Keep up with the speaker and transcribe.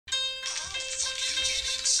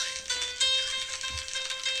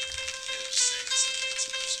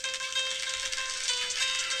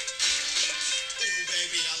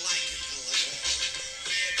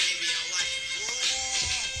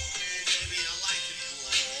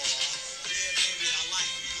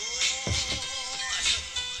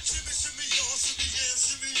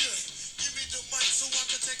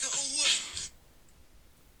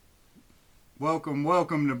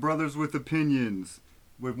Welcome to Brothers with Opinions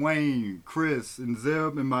with Wayne, Chris, and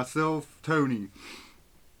Zeb, and myself, Tony.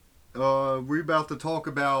 We're about to talk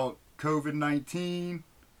about COVID-19,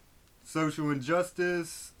 social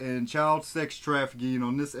injustice, and child sex trafficking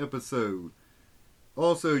on this episode.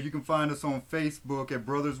 Also, you can find us on Facebook at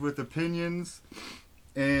Brothers with Opinions,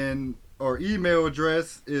 and our email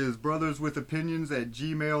address is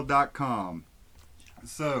brotherswithopinions@gmail.com.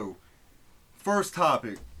 So, first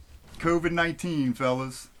topic, COVID-19,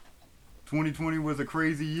 fellas. 2020 was a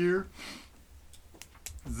crazy year.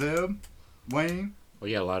 Zeb, Wayne? Well,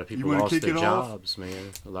 yeah, a lot of people lost their jobs,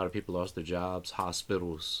 man. A lot of people lost their jobs.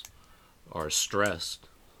 Hospitals are stressed.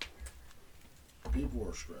 People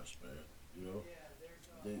are stressed, man. You know,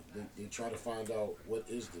 they try to find out what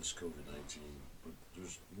is this COVID-19, but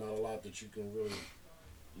there's not a lot that you can really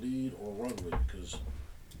lead or run with because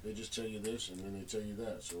they just tell you this and then they tell you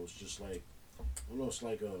that. So it's just like, I don't know, it's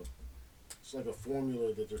like a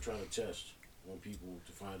formula that they're trying to test on people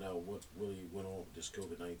to find out what really went on with this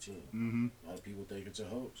COVID-19. Mm-hmm. A lot of people think it's a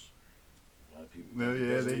hoax. A lot of people Well,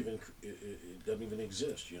 think yeah, it doesn't even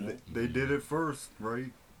exist, you know? They did it first,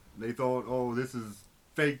 right? They thought, oh, this is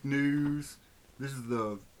fake news. This is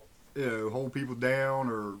the, hold people down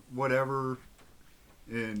or whatever.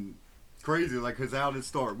 And crazy, like, because how did it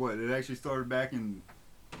start? What? It actually started back in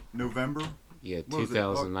November? Yeah,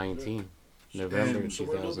 2019. November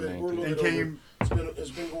 2019. And came. It's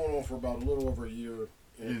been going on for about a little over a year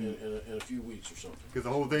in a few weeks or something. Because the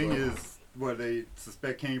whole thing is what they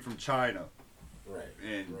suspect came from China. Right.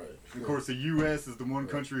 And right. of course, the U.S. is the one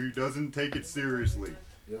country who doesn't take it seriously.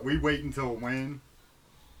 Yep. We wait until when?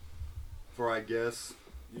 For, I guess,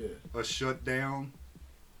 yeah, a shutdown?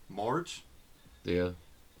 March? Yeah.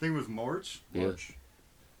 I think it was March. March.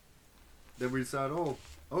 Then we decided, oh,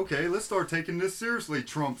 okay, let's start taking this seriously,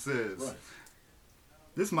 Trump says. Right.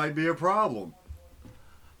 This might be a problem.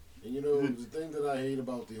 And you know, the thing that I hate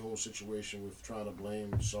about the whole situation with trying to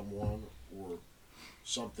blame someone or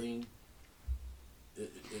something,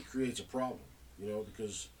 it creates a problem, you know,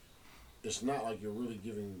 because it's not like you're really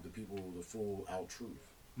giving the people the full out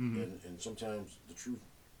truth. Mm-hmm. And sometimes the truth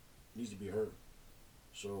needs to be heard.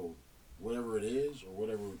 So whatever it is or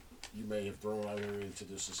whatever you may have thrown out here into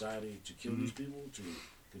the society to kill these people, to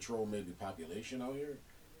control maybe population out here,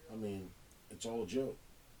 I mean, it's all a joke.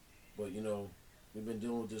 But, you know, we've been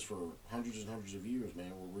dealing with this for hundreds and hundreds of years, man,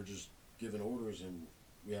 where we're just giving orders and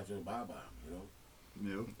we have to abide by them, you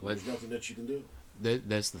know? Yep. There's nothing that you can do.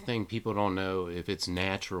 That's the thing. People don't know if it's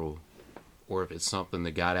natural or if it's something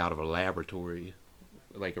that got out of a laboratory,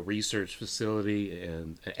 like a research facility,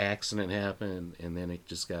 and an accident happened, and then it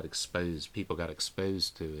just got exposed. People got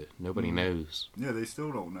exposed to it. Nobody knows. Yeah, they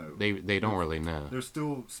still don't know. They don't really know. There's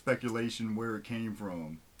still speculation where it came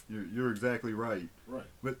from. You're exactly right. Right.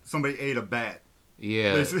 But somebody ate a bat.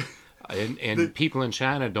 Yeah. And people in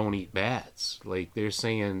China don't eat bats. Like, they're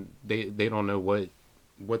saying they don't know what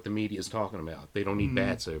the media is talking about. They don't eat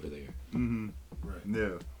bats over there. Mm-hmm. Right.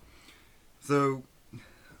 Yeah. So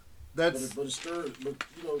that's. But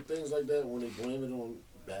you know, things like that, when they blame it on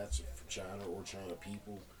bats for China or China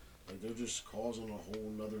people, like, they're just causing a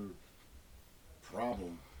whole nother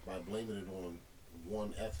problem by blaming it on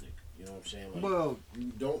one ethnic. You know what I'm saying? Like, Well,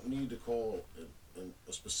 you don't need to call a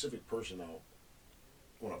specific person out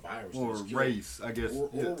on a virus or that's race, I guess. or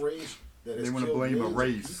race that has They want to killed blame a millions of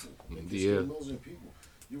race. people. It Yeah. killed millions of people.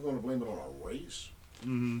 You're going to blame it on a race?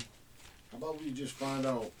 Mm-hmm. How about we just find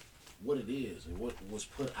out what it is and what was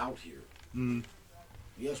put out here? Mm-hmm.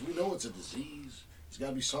 Yes, we know it's a disease. It's got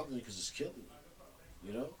to be something because it's killing you.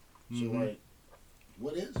 You know? So, like,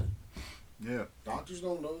 what is it? Yeah. Doctors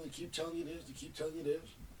don't know. They keep telling you this. They keep telling you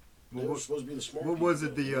this. Well, They were supposed to be the smart What people. was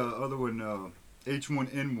it? The other one,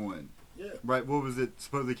 H1N1. Yeah. Right. What was it?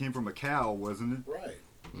 Supposedly came from a cow, wasn't it? Right.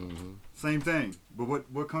 Mm-hmm. Same thing. But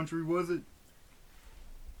what country was it?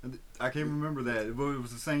 I can't remember that. But it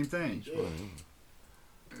was the same thing. Yeah.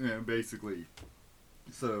 Yeah, basically.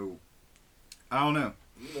 So, I don't know.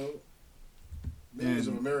 You know, millions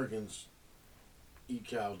of Americans eat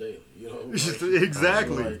cow daily. You know,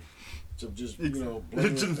 Exactly. Like, to just blame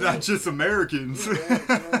it Not just Americans.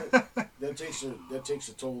 that takes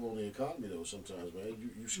a toll on the economy though. Sometimes, man,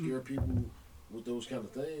 you scare people with those kind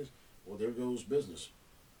of things. Well, there goes business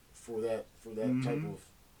for that type of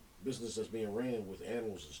business that's being ran with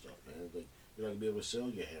animals and stuff, man. Like, you're not gonna be able to sell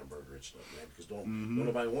your hamburger and stuff, man, because don't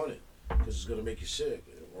nobody want it because it's gonna make you sick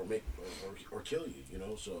or kill you. You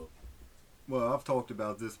know, so. Well, I've talked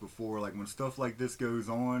about this before. Like, when stuff like this goes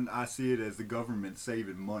on, I see it as the government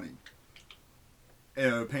saving money.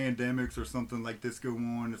 Pandemics or something like this go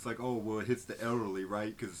on, it's like, oh, well, it hits the elderly,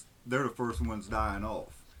 right? Because they're the first ones dying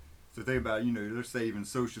off. So think about, they're saving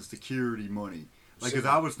Social Security money. Like, because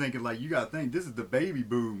Same. I was thinking, like, you got to think, this is the baby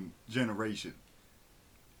boom generation.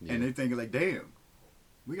 Yeah. And they thinking, like, damn,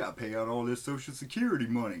 we got to pay out all this Social Security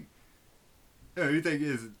money. You think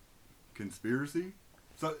it's conspiracy?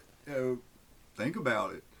 So, think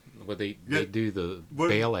about it. Well, they Yeah. do the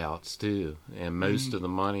bailouts too, and most of the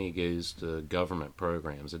money goes to government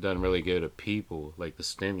programs. It doesn't really go to people like the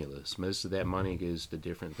stimulus. Most of that money goes to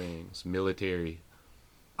different things, military,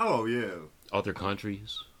 Oh, yeah. other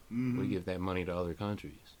countries. Mhm. We give that money to other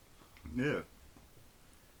countries. Yeah.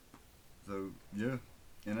 So, yeah.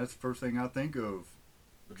 And that's the first thing I think of.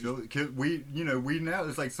 But So, 'cause we now,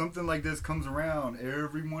 it's like something like this comes around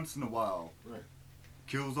every once in a while. Right.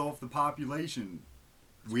 Kills off the population.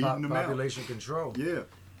 Weeding them out. Population control. Yeah.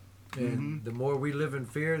 And the more we live in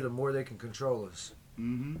fear, the more they can control us.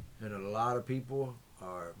 Mm-hmm. And a lot of people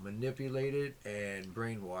are manipulated and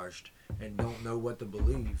brainwashed and don't know what to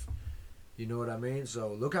believe. You know what I mean?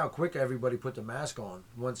 So look how quick everybody put the mask on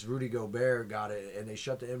once Rudy Gobert got it, and they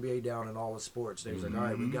shut the NBA down in all the sports. They was like, all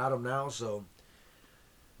right, we got them now, so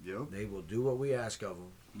Yep. they will do what we ask of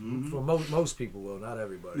them. Mhm. For most people will, not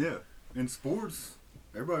everybody. Yeah. In sports,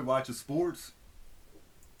 everybody watches sports,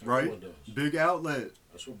 right? Everyone does. Big outlet.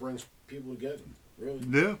 That's what brings people together. Really.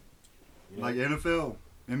 Yeah. You know? Like NFL,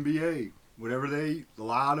 NBA, whatever a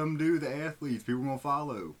lot of them do, the athletes, people gonna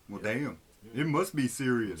follow. Well, Yeah. damn. It must be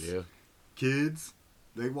serious. Yeah. Kids,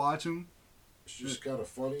 they watch them. It's just kind of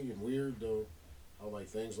funny and weird though, how like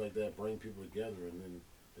things like that bring people together, and then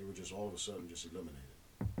they were just all of a sudden just eliminated.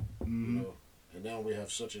 Mm-hmm. You know, and now we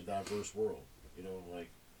have such a diverse world. You know, like,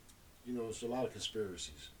 it's a lot of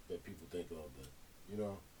conspiracies that people think of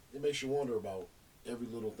that, it makes you wonder about every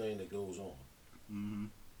little thing that goes on Mm-hmm.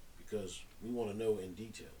 because we want to know in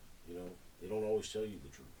detail. They don't always tell you the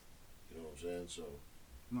truth. You know what I'm saying? So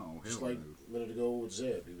No, just hell like no. a minute ago with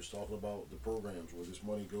Zeb, he was talking about the programs where this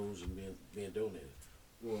money goes and being donated.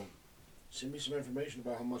 Well, send me some information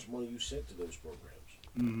about how much money you sent to those programs.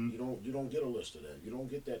 Mm-hmm. You don't get a list of that. You don't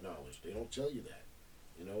get that knowledge. They don't tell you that.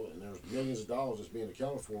 And there's millions of dollars that's being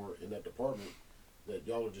accounted for in that department that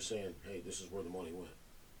y'all are just saying, hey, this is where the money went.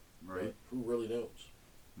 Right. But who really knows?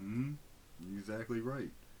 Mm-hmm. You're exactly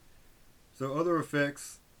right. So other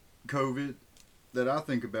effects, COVID, that I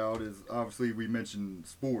think about is obviously we mentioned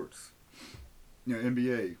sports.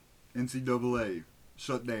 NBA, NCAA,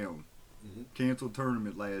 shut down. Mhm. Canceled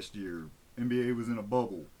tournament last year. NBA was in a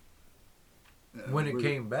bubble. When it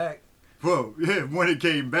came back, Well, yeah, when it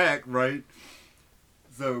came back, right?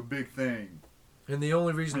 So, big thing. and the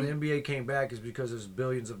only reason the NBA came back is because there's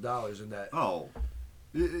billions of dollars in that. Oh,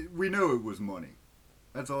 we know it was money.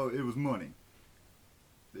 That's all. It was money.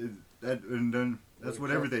 And then that's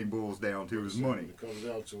what everything boils down to is money. When it comes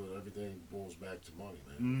down to it, everything boils back to money,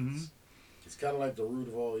 man. Mm-hmm. It's kind of like the root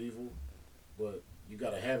of all evil, but you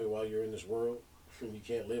got to have it while you're in this world, and you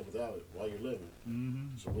can't live without it while you're living.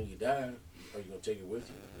 Mm-hmm. So when you die, are you going to take it with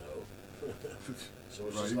you? No. So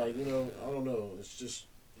it's just Right. like, I don't know. It's just,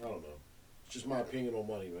 I don't know. It's just my opinion on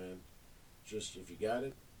money, man. Just, if you got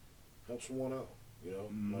it, help someone out.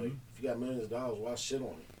 Mhm. Like, if you got millions of dollars, why sit on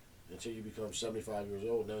it until you become 75 years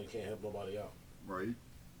old? Now you can't help nobody out. Right.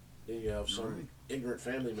 Then you have some Right. ignorant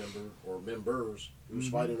family member or members who's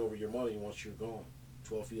Mhm. fighting over your money once you're gone,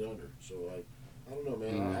 12 feet under. So, like, I don't know,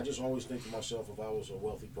 man. Mhm. I just always think to myself, if I was a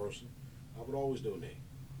wealthy person, I would always donate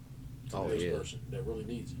to Oh, the next yeah. person that really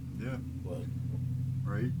needs it. Yeah. But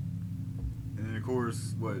Right. And then of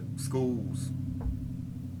course, schools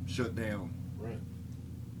shut down. right,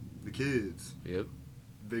 The kids, Yep.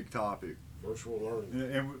 big topic. virtual learning.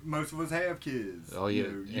 And most of us have kids. Oh, yeah,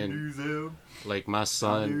 You and- knew them. Like my do.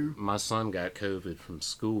 son got COVID from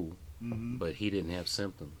school, Mm-hmm. but he didn't have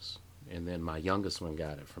symptoms. And then my youngest one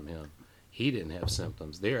got it from him. He didn't have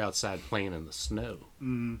symptoms. They're outside playing in the snow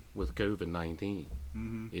Mm-hmm. with COVID-19.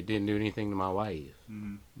 Mm-hmm. It didn't do anything to my wife,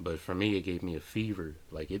 Mm-hmm. but for me, it gave me a fever.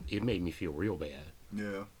 Like it made me feel real bad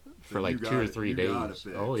Yeah. for So like you 2 or got it. 3 You got days. it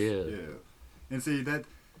fixed. Oh yeah. Yeah. And see that,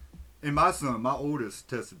 and my son, my oldest,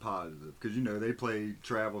 tested positive because they play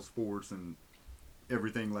travel sports and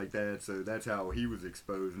everything like that. So that's how he was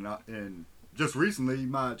exposed. And just recently,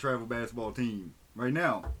 my travel basketball team right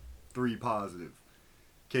now, 3 positive.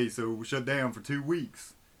 Okay, so we shut down for 2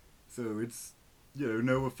 weeks. So it's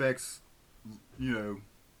no effects.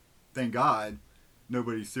 Thank God,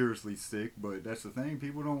 nobody's seriously sick. But that's the thing,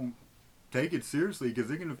 people don't take it seriously because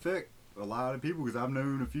it can affect a lot of people. Because I've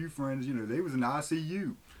known a few friends, they was in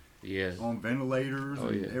ICU Yeah. on ventilators Oh,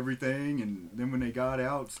 and yeah. everything, and then when they got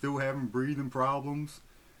out, still having breathing problems.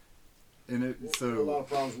 And A lot of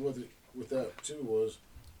problems with that too was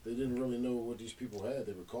they didn't really know what these people had.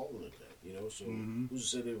 They were calling it that, you know. So who's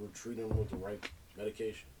to say they were treating them with the right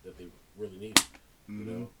medication that they really needed? You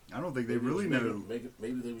know, I don't think they Maybe it was really know.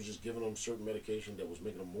 maybe they was just giving them certain medication that was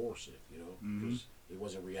making them more sick, you know, because they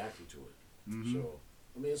wasn't reacting to it. So,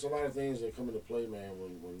 I mean, it's a lot of things that come into play, man.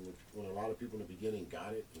 When a lot of people in the beginning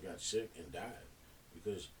got it and got sick and died,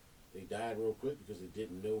 because they died real quick because they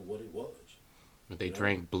didn't know what it was. But they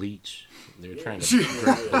drank bleach. They were trying to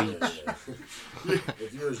Yeah, drink bleach.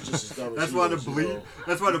 If you're just as dumb as That's he why the is, bleach. you know,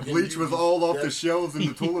 That's why the then bleach was all off the that's- shelves in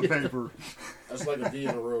the toilet paper. That's like a D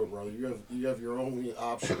in a row, bro. You have your only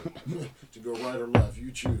option to go right or left.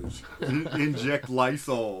 You choose. Inject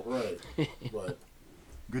Lysol. Right. But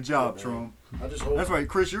Good job, man. Trump. I just hope That's right,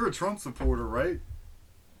 Chris. You're a Trump supporter, right?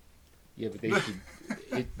 Yeah, but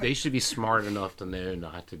they should be smart enough to know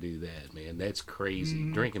not to do that, man. That's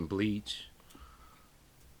crazy. Drinking bleach.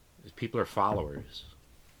 People are followers.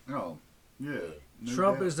 Oh, yeah. no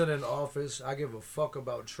Trump doubt. isn't in office. I give a fuck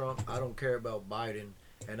about Trump. I don't care about Biden.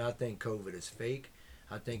 And I think COVID is fake.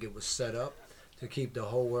 I think it was set up to keep the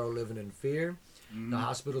whole world living in fear. The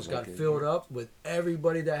hospitals got filled up with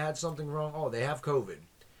everybody that had something wrong. Oh, they have COVID.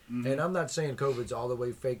 And I'm not saying COVID's all the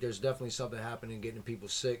way fake. There's definitely something happening, getting people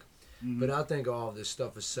sick. But I think all of this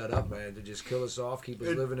stuff is set up, man, to just kill us off, keep us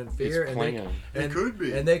living in fear. It's And planned. It could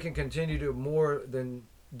be. And they can continue to more than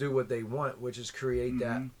do what they want, which is create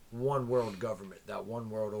that one world government, that one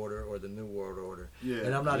world order, or the new world order. Yeah.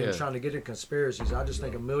 And I'm not even Yeah. trying to get into conspiracies. I just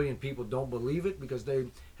think a million people don't believe it because they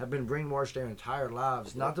have been brainwashed their entire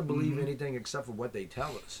lives not to believe anything except for what they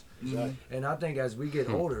tell us. exactly. And I think as we get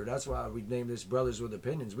older, that's why we name this Brothers with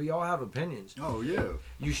Opinions. We all have opinions. Oh, yeah.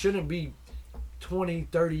 You shouldn't be 20,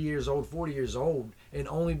 30 years old, 40 years old, and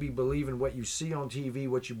only be believing what you see on TV,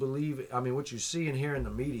 what you see and hear in the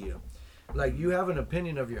media. Like, you have an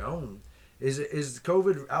opinion of your own. Is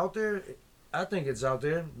COVID out there? I think it's out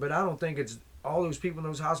there, but I don't think it's all those people in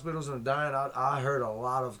those hospitals and dying. I heard a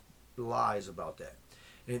lot of lies about that.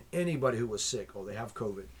 And anybody who was sick, they have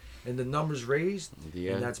COVID. And the numbers raised,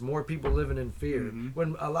 Yeah. and that's more people living in fear.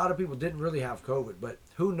 When a lot of people didn't really have COVID, but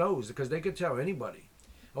who knows? Because they could tell anybody,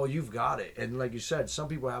 oh, you've got it. And like you said, some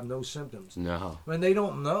people have no symptoms. No. When they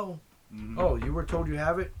don't know, oh, you were told you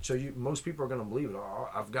have it, so most people are going to believe it. Oh,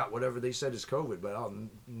 I've got whatever they said is COVID, but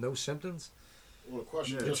no symptoms. Well, the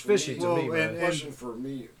question Yeah. just It's for fishy me, to me, man. the question for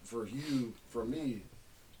me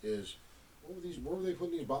is, where were they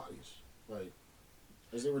putting these bodies? Like,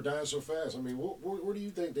 as they were dying so fast. I mean, where do you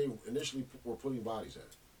think they initially were putting bodies at?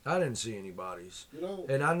 I didn't see any bodies. You know,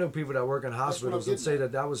 And I know people that work in hospitals that getting say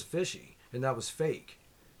at. that was fishy and that was fake.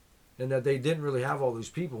 And that they didn't really have all those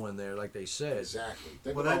people in there like they said. exactly.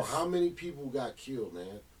 Think Well, about that's- how many people got killed,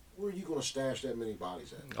 man. Where are you going to stash that many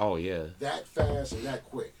bodies at? Oh yeah. That fast and that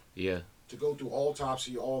quick Yeah. to go through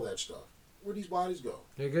autopsy, all that stuff. Where these bodies go?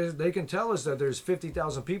 Because they can tell us that there's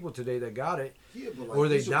 50,000 people today that got it, Yeah, but like, or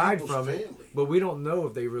they these are died people's from it, family. but we don't know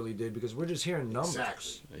if they really did because we're just hearing numbers.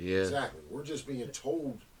 Exactly. Yeah. Exactly. We're just being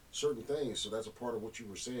told certain things, so that's a part of what you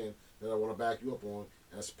were saying that I want to back you up on.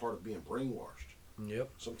 And that's part of being brainwashed. Yep.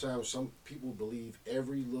 Sometimes some people believe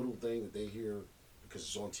every little thing that they hear because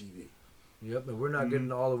it's on TV. Yep, and we're not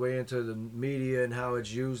getting all the way into the media and how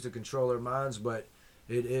it's used to control our minds, but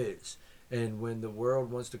it is. And when the world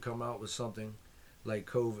wants to come out with something like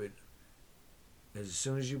COVID, as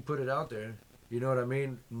soon as you put it out there, you know what I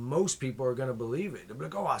mean? Most people are going to believe it. They'll be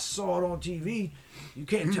like, oh, I saw it on TV. You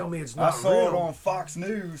can't tell me it's I not saw real. it on Fox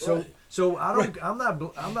News. So I'm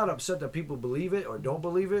not upset that people believe it or don't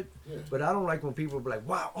believe it, Yeah. but I don't like when people be like,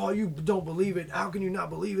 wow, oh, you don't believe it. How can you not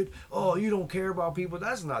believe it? Oh, you don't care about people.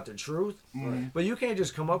 That's not the truth. But you can't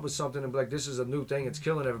just come up with something and be like, this is a new thing. It's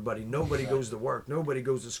killing everybody. Nobody goes to work. Nobody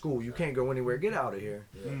goes to school. You can't go anywhere. Get out of here.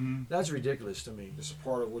 Yeah. That's ridiculous to me. It's a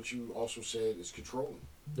part of what you also said is controlling.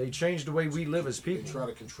 They changed the way we live as They people. try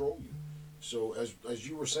to control you. So as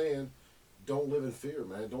you were saying, don't live in fear,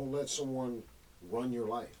 man. Don't let someone run your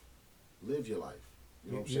life. Live your life.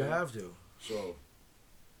 You know what I'm You saying? have to. So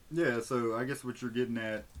Yeah, so I guess what you're getting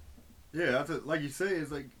at, yeah, like you say,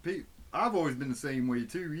 it's like I've always been the same way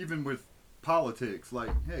too, even with politics.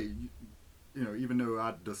 Like, hey, you know, even though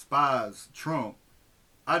I despise Trump,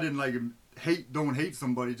 I didn't like him. Don't hate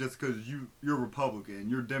somebody just because you're Republican,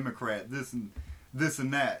 you're Democrat, this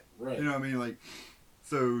and that. Right. You know what I mean? Like,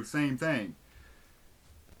 so same thing.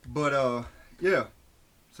 But yeah.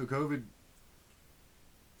 So COVID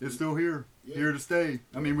is still here, Yeah. here to stay.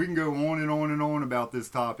 I mean, we can go on and on and on about this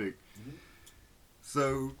topic.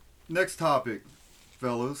 So next topic,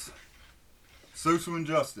 fellas, social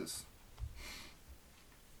injustice,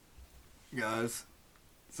 guys.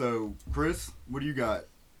 So Chris, what do you got?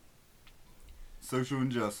 Social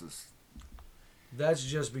injustice. That's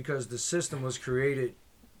just because the system was created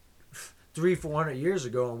 300-400 years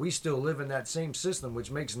ago, and we still live in that same system,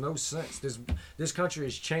 which makes no sense. This country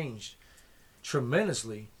has changed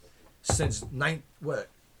tremendously since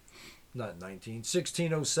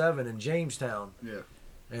 1607 in Jamestown, Yeah.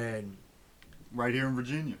 and Right here in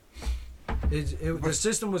Virginia. the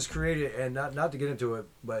system was created, and not to get into it,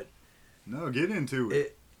 but No, get into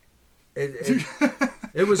it.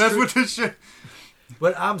 it was. That's what this shit.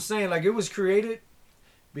 But I'm saying, like, it was created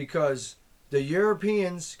because the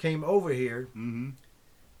Europeans came over here, Mm-hmm.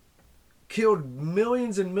 killed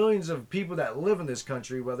millions and millions of people that live in this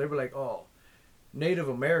country. Well, they were like, oh, Native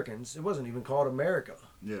Americans. It wasn't even called America.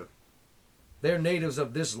 Yeah. They're natives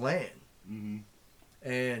of this land. Mm-hmm.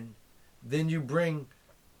 And then you bring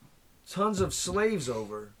tons of slaves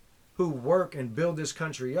over who work and build this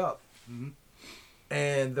country up. Mhm.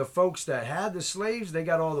 And the folks that had the slaves, they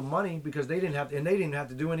got all the money because they didn't have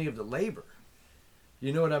to do any of the labor.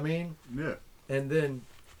 You know what I mean? Yeah. And then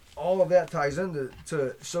all of that ties into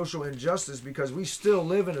social injustice because we still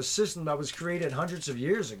live in a system that was created hundreds of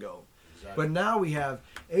years ago. Exactly. But now we have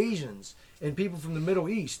Asians and people from the Middle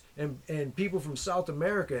East and people from South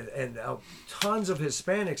America and tons of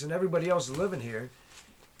Hispanics and everybody else living here.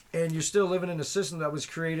 And you're still living in a system that was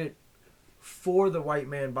created for the white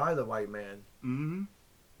man, by the white man. Mm-hmm.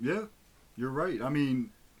 Yeah. You're right. I mean,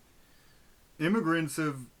 immigrants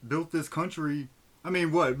have built this country. I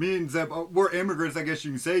mean, what? Me and Zeb, we're immigrants, I guess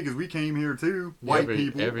you can say, because we came here too. White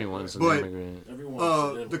people. Everyone's an But,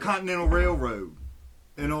 immigrant. The Continental Railroad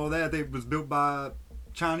and all that, they was built by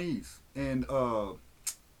Chinese and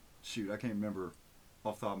shoot, I can't remember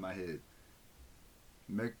off the top of my head.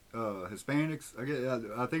 Hispanics,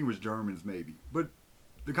 I think it was Germans maybe, but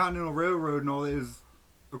the Continental Railroad and all that is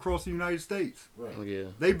across the United States. Right. Yeah.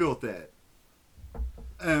 They built that,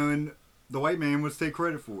 and the white man would take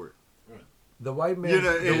credit for it. The white man, You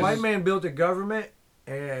know, the it's- white man built a government,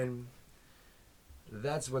 and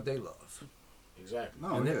that's what they love. Exactly.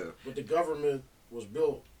 No, And yeah, then- But the government was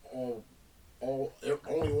built on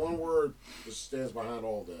only one word that stands behind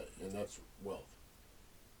all that, and that's wealth.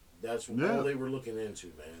 That's Yeah. all they were looking into,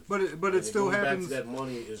 man. but it And still goes happens. Back to that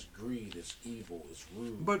money is greed, it's evil, it's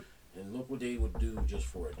rude. But and look what they would do just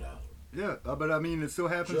for $1. yeah, but I mean, it still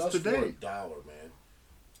happens Just for today. $1, man.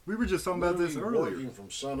 We were just talking about this Literally earlier. Working from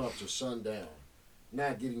sun up to sundown,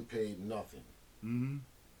 not getting paid nothing. Mm-hmm.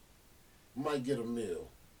 Might get a meal,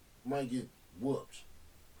 might get whooped.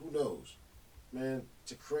 Who knows, man?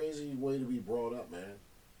 It's a crazy way to be brought up, man.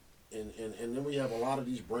 And then we have a lot of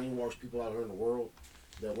these brainwashed people out here in the world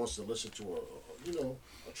that wants to listen to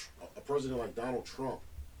a president like Donald Trump,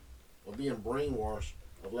 of being brainwashed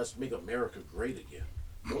of let's make America great again.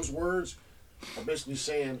 Those words are basically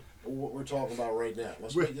saying what we're talking about right now.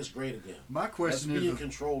 Let's make this great again. My Let's question be in is,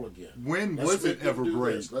 control again. when Let's was make it them ever do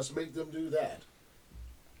great? this. Let's make them do that.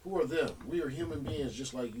 Who are them? We are human beings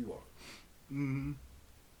just like you are. Mm-hmm.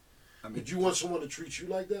 I mean, Did you want someone to treat you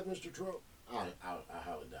like that, Mr. Trump? I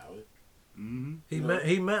highly doubt it. mm-hmm.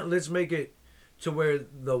 He meant let's make it to where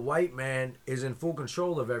the white man is in full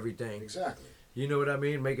control of everything. Exactly. You know what I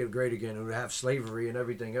mean? Make it great again. And have slavery and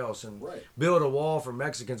everything else, and Right. build a wall for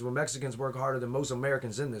Mexicans when Mexicans work harder than most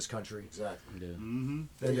Americans in this country. Exactly. Yeah. Mm-hmm.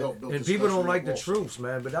 They helped build And this people don't country like up the also. troops,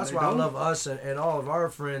 man. But that's They why I don't. love us and all of our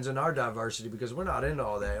friends and our diversity, because we're not into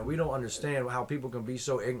all that, and we don't understand how people can be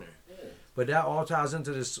so ignorant. Yeah. But that all ties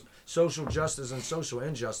into this social justice and social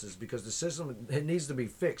injustice, because the system, it needs to be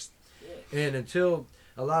fixed. Yeah. And until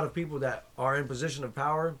a lot of people that are in position of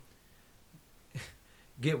power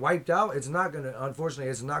get wiped out, it's not gonna. Unfortunately,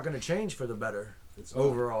 it's not gonna change for the better It's not.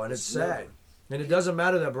 overall, and it's sad. never. And it doesn't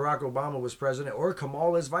matter that Barack Obama was president or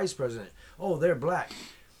Kamala is vice president. Oh, they're black.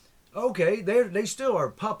 Okay, they still are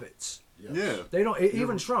puppets. Yes. Yeah. They don't.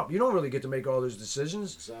 Even Trump, you don't really get to make all those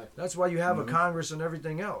decisions. Exactly. That's why you have Mhm. a Congress and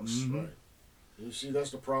everything else. Mhm. Right. And you see,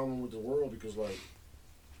 that's the problem with the world, because like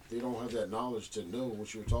they don't have that knowledge to know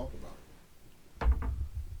what you're talking about.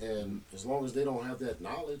 And as long as they don't have that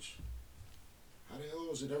knowledge, how the hell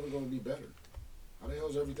is it ever going to be better? How the hell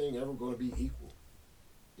is everything ever going to be equal?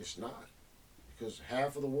 It's not, because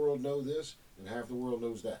half of the world know this and half the world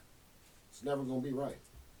knows that. It's never going to be right.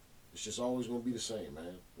 It's just always going to be the same,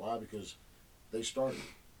 man. Why? Because they started it.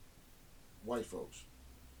 White folks.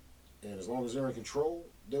 And as long as they're in control,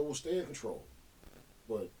 they will stay in control.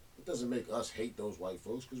 But it doesn't make us hate those white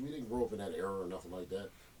folks, because we didn't grow up in that era or nothing like that.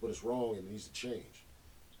 But it's wrong and it needs to change.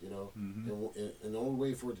 You know? Mhm. And the only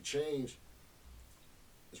way for it to change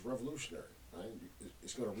is revolutionary. Right?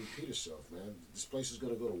 It's going to repeat itself, man. This place is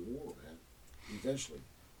going to go to war, man. Eventually.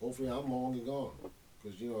 Hopefully I'm long and gone.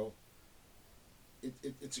 Because, you know,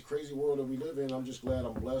 it's a crazy world that we live in. I'm just glad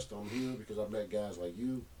I'm blessed. I'm here because I've met guys like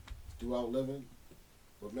you throughout living.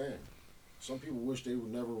 But man, some people wish they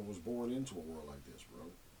would never was born into a world like this, bro.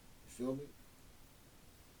 You feel me?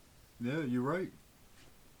 Yeah, you're right.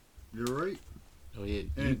 You're right. Oh yeah,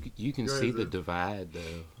 And you can go see ahead, the Zeb. divide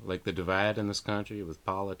though, like the divide in this country with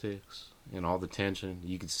politics and all the tension.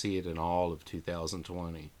 You could see it in all of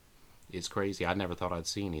 2020. It's crazy. I never thought I'd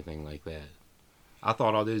see anything like that. I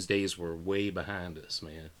thought all those days were way behind us,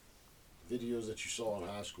 man. Videos that you saw in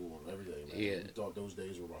high school and everything, man. Yeah. You thought those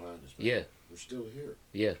days were behind us, man. Yeah, We're still here.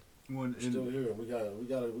 yeah. When, We're still here. We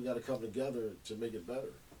gotta come together to make it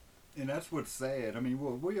better. and that's what's sad. I mean,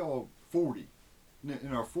 well, we all 40,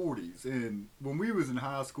 in our 40s, and when we was in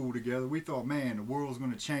high school together, we thought, man, the world's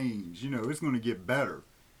going to change. You know, it's going to get better.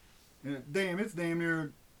 And damn, it's damn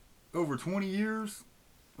near over 20 years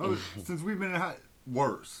since we've been in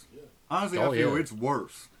worse. Yeah. Honestly, Oh, I feel yeah. it's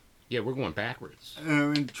worse. Yeah, we're going backwards.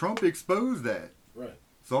 And Trump exposed that. Right.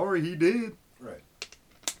 Sorry, he did. Right.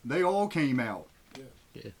 They all came out. Yeah.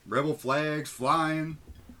 Yeah. Rebel flags flying.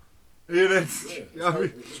 Yeah, that's. Yeah. I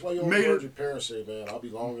mean, That's why you always heard your parents say, man, I'll be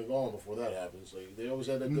long and gone before that happens. Like, they always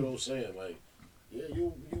had that good old saying, like, yeah,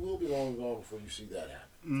 you will be long and gone before you see that happen.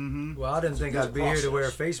 mm-hmm. Well, I didn't think It's a I'd be here to wear a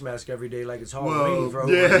process. face mask every day like it's Well, Halloween for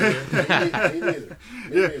over yeah. a year. Me neither. Me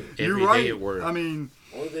Yeah, neither. you're Every right. day at work. I mean,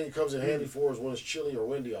 Only thing it comes in handy for is when it's chilly or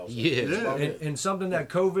windy outside. Yeah. That's about Yeah. it. And something that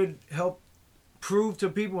COVID helped prove to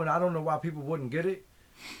people, and I don't know why people wouldn't get it,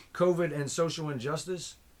 COVID and social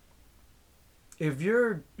injustice. If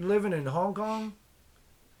you're living in Hong Kong,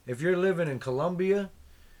 if you're living in Colombia,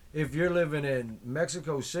 if you're living in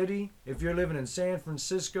Mexico City, if you're living in San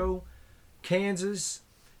Francisco, Kansas,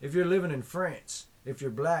 if you're living in France, if you're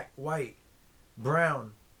black, white,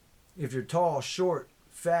 brown, if you're tall, short,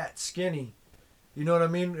 fat, skinny, you know what I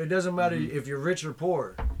mean? It doesn't matter if you're rich or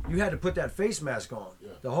poor. You had to put that face mask on.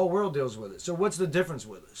 Yeah. The whole world deals with it. So what's the difference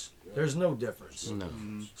with us? Yeah. There's no difference. No.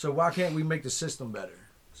 So why can't we make the system better?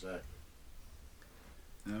 Exactly.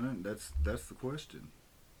 and that's the question.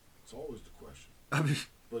 It's always the question. I mean,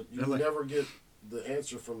 But you They're like- never get the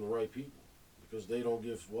answer from the right people because they don't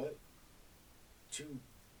give what? Two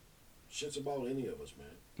shits about any of us, man.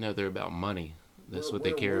 No, they're about money. That's We're- what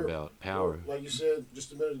they we're- care we're- about. Power. Like you said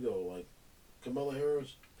just a minute ago, like Kamala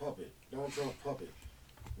Harris, puppet. Donald Trump, puppet.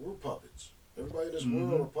 We're puppets. Everybody in this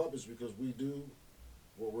world are puppets because we do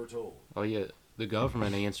what we're told. Oh yeah, the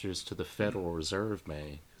government answers to the Federal Reserve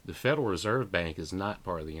Bank. The Federal Reserve Bank is not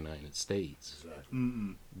part of the United States. Exactly.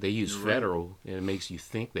 mm-mm. They use You're right. federal, and it makes you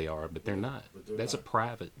think they are, but they're not. But they're That's not. a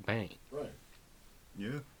private bank. Right.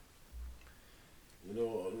 Yeah. You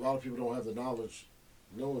know, a lot of people don't have the knowledge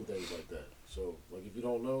knowing things like that. So, like, if you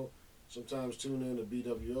don't know, sometimes tune in to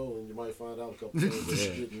BWO and you might find out a couple things that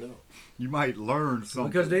Yeah. you didn't know. You might learn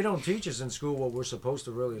something. Because they don't teach us in school what we're supposed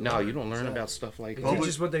to really learn. No, you don't learn Exactly. about stuff like They that. teach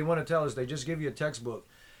us what they want to tell us. They just give you a textbook.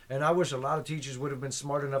 And I wish a lot of teachers would have been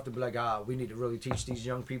smart enough to be like, we need to really teach these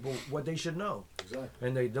young people what they should know. Exactly.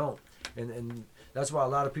 And they don't. And that's why a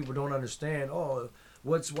lot of people don't understand,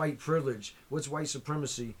 what's white privilege? What's white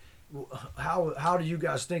supremacy? How do you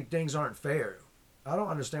guys think things aren't fair? I don't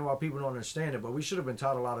understand why people don't understand it, but we should have been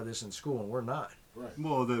taught a lot of this in school, and we're not. Right.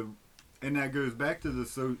 Well, and that goes back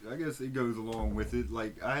to I guess it goes along with it.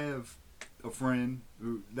 Like, I have a friend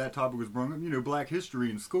who that topic was brought up, Black history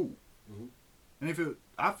in school. Mhm. And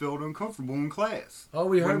I felt uncomfortable in class. All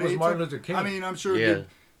we When heard was they Martin talk- Luther King. I mean, I'm sure. Yeah.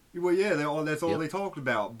 Well, yeah, that's all Yep. they talked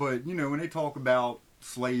about. But, when they talk about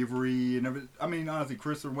slavery and everything, I mean, honestly,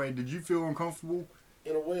 Christopher Wayne, did you feel uncomfortable?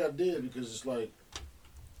 In a way, I did because it's like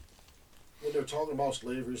when they're talking about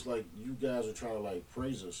slavery, it's like you guys are trying to like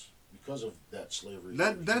praise us because of that slavery.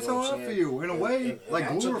 That's You know how what I I'm saying? feel, in a way, like I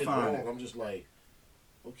took it glorifying wrong. it. I'm just like,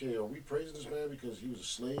 okay, are we praising this man because he was a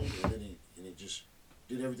slave and then he just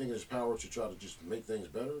did everything in his power to try to just make things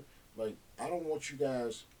better? Like, I don't want you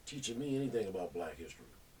guys teaching me anything about Black history.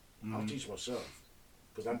 I'll teach myself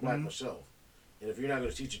because I'm Black myself. And if you're not going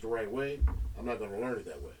to teach it the right way, I'm not going to learn it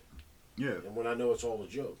that way. Yeah. And when I know it's all a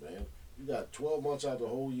joke, man, you got 12 months out of the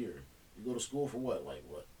whole year. You go to school for what,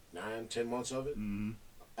 9, 10 months of it? Mm-hmm.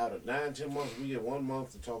 Out of 9, 10 months, we get 1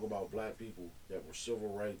 month to talk about Black people that were civil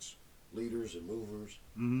rights leaders and movers,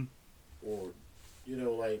 Mm-hmm. or,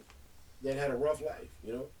 that had a rough life,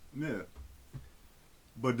 Yeah.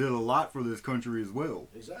 But did a lot for this country as well.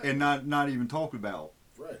 Exactly. And not even talked about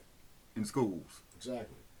Right, in schools.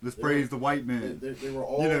 exactly. Let's They praise were- the white They, men. they were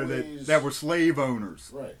always... That were slave owners.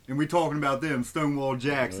 Right. And we talking about them, Stonewall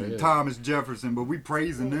Jackson, Oh, yeah. Thomas Jefferson, but we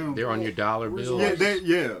praising them. They're on your dollar Reason bill. why-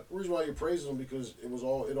 Yeah. The reason why you're praising him because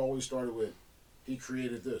it always started with he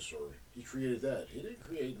created this or he created that. He didn't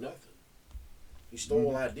create nothing. He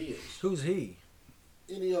stole ideas. Who's he?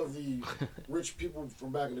 any of the rich people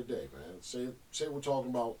from back in the day, man. Say we're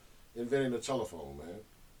talking about inventing the telephone, man.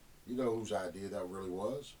 You know whose idea that really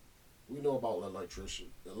was. We know about electricity.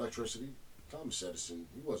 Thomas Edison,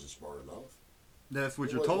 he wasn't smart enough. That's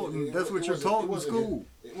what you're taught. That's what you're taught in school.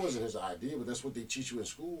 It wasn't his idea, but that's what they teach you in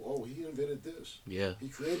school. Oh, he invented this. Yeah. He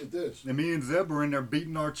created this. And me and Zeb were in there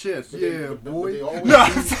beating our chests. But Yeah, boy. They always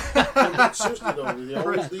No. seriously though, they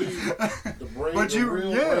always leave the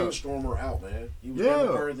real brainstormer out, man. He was never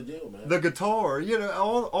part of the deal, man. The guitar,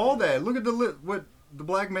 all that. Look at what the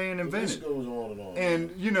black man The invented. list goes on and on.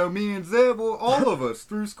 And me and Zeb, well, all of us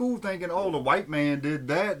through school thinking, oh, the white man did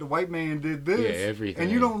that, the white man did this. Yeah, everything. And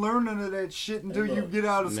you don't learn none of that shit until you get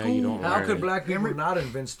out of No, school. you don't. How could Right. black people not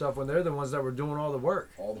invent stuff when they're the ones that were doing all the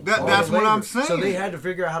work? That's what I'm saying. So they had to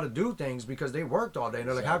figure out how to do things because they worked all day. And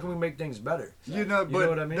they're like, how can we make things better? But You know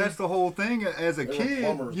what I mean? that's the whole thing. As a They were kid,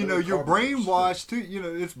 plumbers, they were you're carpenters. brainwashed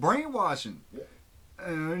too. It's brainwashing. Yeah.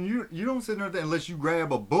 And you don't sit there unless you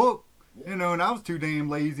grab a book. And I was too damn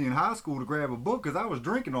lazy in high school to grab a book because I was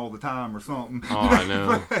drinking all the time or something. Oh, I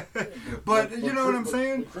know. But you know what I'm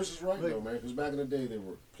saying? But Chris is right though, man. Because back in the day, they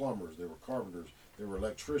were plumbers, they were carpenters, they were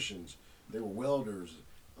electricians, they were welders,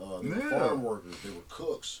 they were farm workers, they were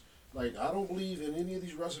cooks. Like I don't believe in any of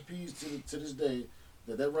these recipes to this day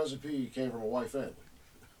that recipe came from a white family.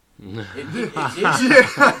 It did,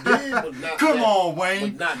 but not Come that, on,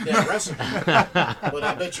 Wayne. but not that recipe. But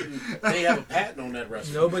I bet you they have a patent on that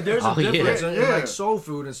recipe. No, but there's a Oh, yeah. difference. And Yeah. like soul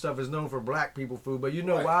food and stuff is known for black people food. But you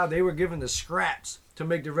know Right. why? They were given the scraps to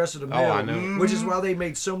make the rest of the meal. Oh, I know. Which is why they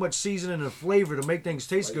made so much seasoning and flavor to make things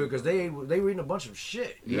taste good because they were eating a bunch of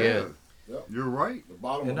shit. Yeah. Yep. You're right. The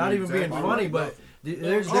bottom And of not the even being exact funny, bottom but of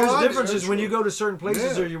there's Oh, differences that's when you true. go to certain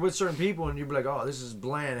places Yeah. or you're with certain people and you be like, oh, this is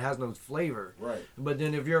bland, it has no flavor. Right. But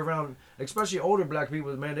then if you're around, especially older black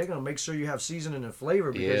people, man, they're gonna make sure you have seasoning and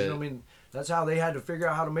flavor because Yeah. you know what I mean. That's how they had to figure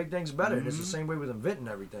out how to make things better. And it's the same way with inventing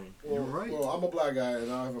everything. Well, You're right. Well, I'm a black guy and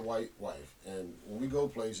I have a white wife, and when we go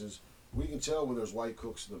places, we can tell when there's white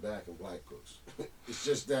cooks in the back and black cooks. It's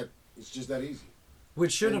just that easy.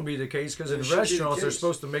 Which shouldn't be the case because It in should be the restaurants they're case.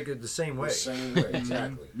 supposed to make it the same way. The same way,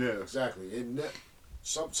 exactly. Yeah. Exactly.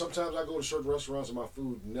 Sometimes I go to certain restaurants and my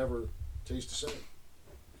food never tastes the same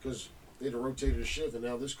because they'd rotated a shift, and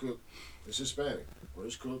now this cook is Hispanic, or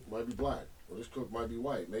this cook might be black, or this cook might be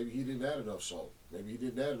white. Maybe he didn't add enough salt. Maybe he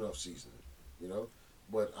didn't add enough seasoning.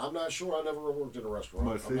 But I'm not sure. I never worked in a restaurant.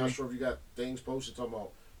 But I'm not see- sure if you got things posted talking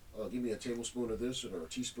about give me a tablespoon of this or a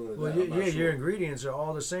teaspoon of Well, that. I'm not your sure. ingredients are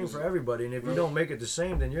all the same for everybody, and if you Right. don't make it the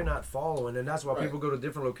same, then you're not following, and that's why Right. people go to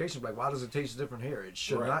different locations. Like, why does it taste different here? It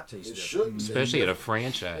should Right. not taste It different. shouldn't taste Especially at a different.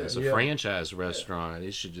 franchise. Yeah. A franchise restaurant,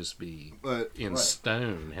 it should just be But in Right.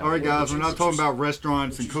 stone. how all right, it guys, works. we're not talking about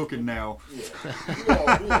restaurants and cooking now.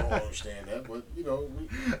 Yeah, we all understand that, but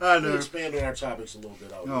I we know. expand on our topics a little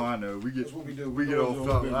bit out No, here. I know. We get That's what we do. we We get go off a little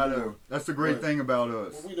topic. bit I more. know. That's the great Right. thing about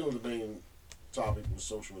us. Well, we know the main topic was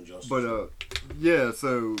social injustice. But yeah.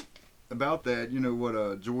 So about that,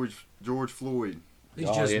 what? George Floyd He's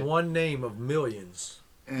Oh, just yeah. one name of millions.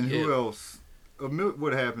 and Yeah. who else?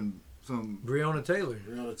 What happened? Some Breonna Taylor.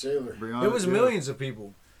 Breonna Taylor. Breonna, It was yeah. millions of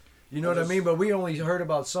people. You know what I just- mean? But we only heard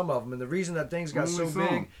about some of them. And the reason that things got so Only some.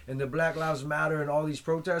 big and the Black Lives Matter and all these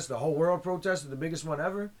protests, the whole world protested, the biggest one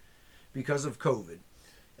ever, because of COVID.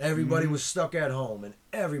 Everybody was stuck at home, and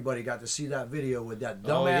everybody got to see that video with that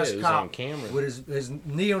Oh, yeah, dumbass it was cop on camera. with his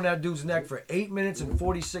knee on that dude's neck for 8 minutes and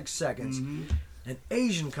 46 seconds. An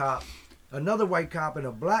Asian cop, another white cop, and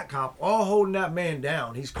a black cop all holding that man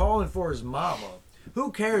down. He's calling for his mama.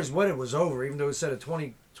 Who cares what it was over, even though it said a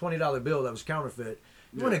 $20 bill that was counterfeit?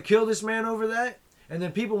 You want to kill this man over that? And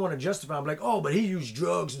then people want to justify him like, oh, but he used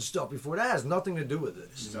drugs and stuff before. That has nothing to do with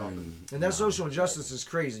this. And that social injustice is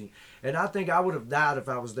crazy. And I think I would have died if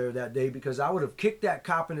I was there that day because I would have kicked that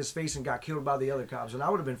cop in his face and got killed by the other cops. And I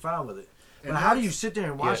would have been fine with it. But And how do you that's- sit there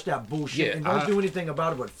and watch that bullshit Yeah, and don't I- do anything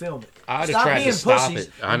about it but film it? I'd have Stop tried to being stop pussies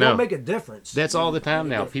it. I and know. don't make a difference. That's all the time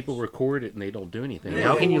now. difference. People record it and they don't do anything. Yeah,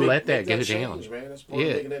 How can you make- let that make go change, down? Man. That's part Yeah.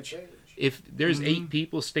 of making that change. If there's 8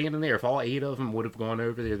 people standing there, if all 8 of them would have gone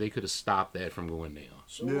over there, they could have stopped that from going down.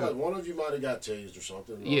 So Yeah. like, one of you might have got tased or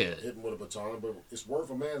something. Or Yeah. hit him with a baton, but it's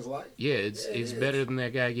worth a man's life. Yeah, it's Yeah, it it's is. better than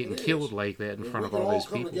that guy getting It killed is. like that in If front we of can all all those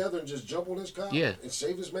come people. together and just jump on this cop Yeah. and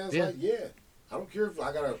save this man's Yeah. life, yeah. I don't care if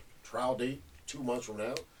I got a trial date 2 months from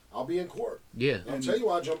now. I'll be in court. Yeah. I'll tell you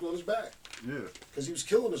why I jumped on his back. Yeah. Because he was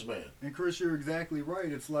killing this man. And Chris, you're exactly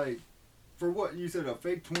right. It's like, for what you said, a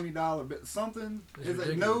fake $20 bill, something. It's It's like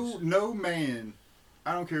ridiculous. no man.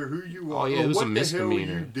 I don't care who you are. Oh, yeah, or it was what a the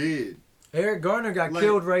misdemeanor. hell you did. Eric Garner got Like-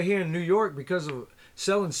 killed right here in New York because of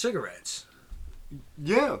selling cigarettes.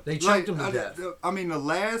 Yeah, They choked him to death. I mean, the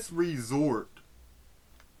last resort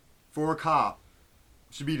for a cop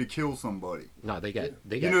should be to kill somebody. No, they got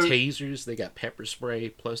You know- tasers, they got pepper spray,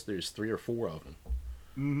 plus there's 3 or 4 of them.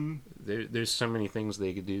 Mm-hmm. There's so many things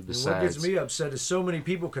they could do And what besides. gets me upset is so many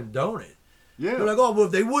people condone it. Yeah. They're like, oh, well,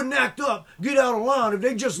 if they wouldn't act up, get out of line. If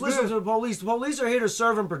they just listen Yeah. to the police are here to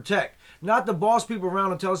serve and protect, not to boss people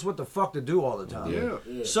around and tell us what the fuck to do all the time. yeah.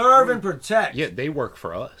 Yeah. Serve and protect. Yeah, they work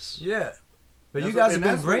for us. Yeah. But you That's guys what- have and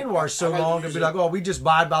been that's what- brainwashed so I like long to to be use like, it. oh, we just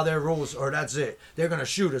abide by their rules, or that's it. They're going to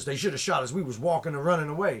shoot us. They should have shot us. We was walking and running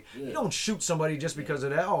away. Yeah. You don't shoot somebody just because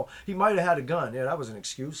of that. Oh, he might have had a gun. Yeah, that was an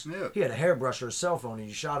excuse. Yeah. He had a hairbrush or a cell phone, and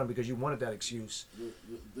you shot him because you wanted that excuse.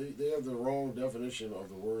 They have the wrong definition of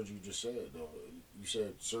the words you just said, though. You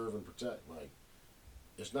said serve and protect. Like,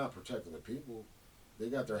 it's not protecting the people. They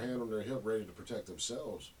got their hand on their hip ready to protect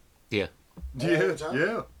themselves. Yeah. All Yeah. the time.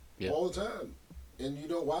 Yeah. Yeah. All the time. And you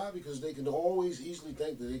know why? Because they can always easily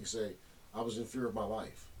think that they can say, I was in fear of my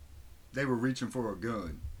life. They were reaching for a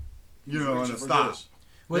gun. You He's know, reaching and a for stop. this.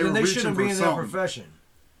 Well, They then were they reaching shouldn't for be in that something. profession.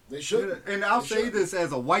 They should. And I'll They say should. this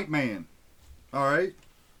as a white man. All right?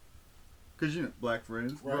 Because, you know, black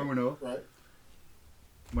friends Right. growing up. Right.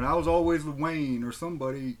 When I was always with Wayne or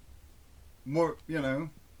somebody more, you know,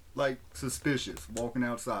 like suspicious, walking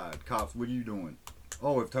outside. Cops, what are you doing?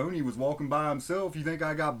 Oh, if Tony was walking by himself, you think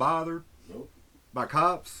I got bothered Nope. by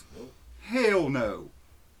cops? Nope. Hell no.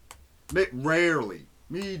 Rarely.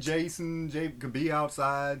 Me, Jason, Jay could be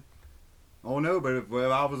outside. Oh no, but if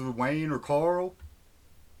I was with Wayne or Carl,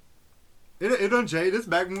 it done changed. This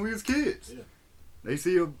back when we was kids. Yeah. They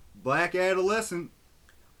see a black adolescent.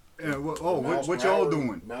 And Miles what per y'all hour-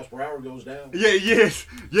 doing? Miles per hour goes down. Yeah, yes,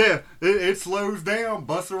 yeah. It slows down,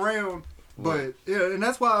 busts around. But yeah, and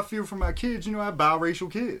that's why I feel for my kids. You know, I have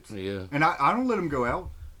biracial kids, Yeah. and I don't let them go out.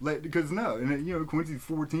 Because no, and you know Quincy's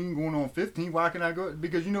 14, going on 15. Why can I go?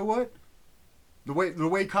 Because you know what? The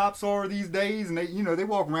way cops are these days, and they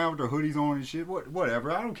walk around with their hoodies on and shit.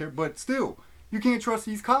 Whatever, I don't care. But still, you can't trust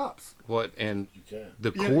these cops. What and You can.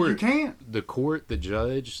 the Yeah, court? you can't. The court, the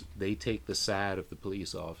judge, they take the side of the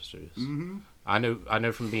police officers. Mm-hmm. I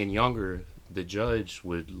know from being younger, the judge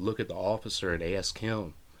would look at the officer and ask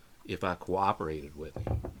him if I cooperated with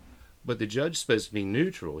him. But the judge's supposed to be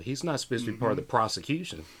neutral. He's not supposed to be part of the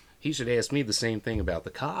prosecution. He should ask me the same thing about the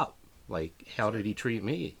cop. Like, how did he treat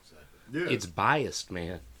me? Yeah. It's biased,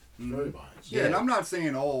 man. Very biased. Yeah, and I'm not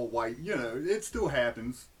saying all white. You know, it still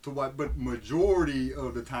happens to white, but majority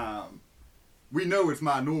of the time, we know it's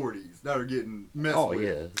minorities that are getting messed Oh with.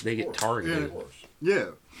 yeah, they get Of targeted. course. Yeah,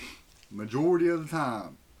 majority of the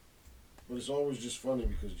time. But it's always just funny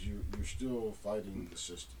because you're still fighting the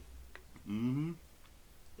system. Mm-hmm.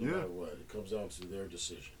 No Yeah. matter what. It comes down to their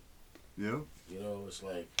decision. Yeah. You know, it's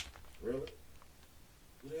like, really?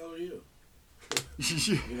 Who the hell are you?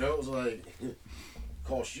 yeah. You know, it's like,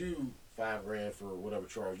 cost you $5,000 for whatever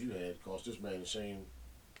charge you had. Cost this man the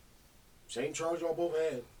same charge y'all both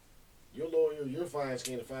had. Your lawyer, your fine's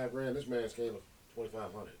came to $5,000. This man's came to $2,500.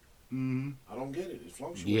 Mm-hmm. I don't get it. It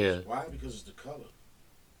fluctuates. Yeah. Why? Because it's the color.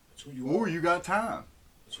 It's who you Or are. you got time.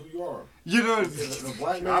 It's who you are. You know. If a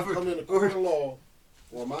black man come in the court of law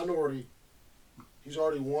or a minority, he's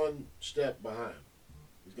already one step behind.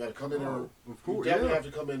 He's got to come in there. Of You course. definitely Yeah. have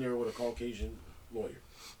to come in there with a Caucasian lawyer.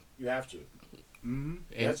 You have to. Mm-hmm.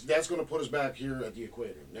 And That's going to put us back here at the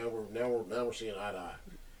equator. Now we're seeing eye to eye.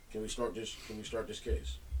 Can we start this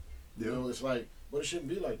case? You Yeah. know, it's like, but it shouldn't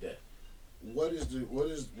be like that.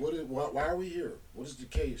 Why are we here? What is the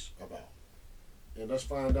case about? And let's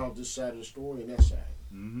find out this side of the story and that side.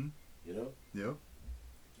 Mm-hmm. You know, Yeah.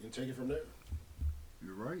 and take it from there.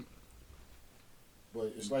 You're right.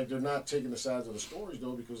 But it's like they're not taking the sides of the stories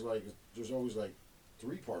though, because like there's always like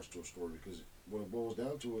 3 parts to a story. Because when it boils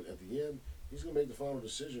down to it, at the end, he's gonna make the final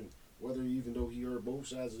decision. Whether even though he heard both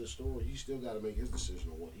sides of the story, he still got to make his decision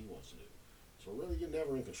on what he wants to do. So really, you're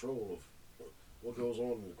never in control of what goes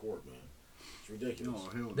on in the court, man. It's ridiculous.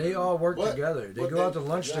 No, hell They no. all work But- together. They but go they- out to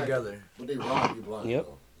lunch exactly. together. But they rob you blind. Yep.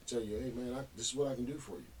 Though. Tell you, hey man, this is what I can do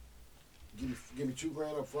for you. Give me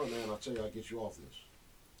 $2,000 up front, man. I'll tell you, I'll get you off this.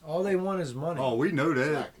 All they want is money. Oh, we know that.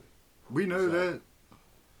 Exactly. We know Exactly. that.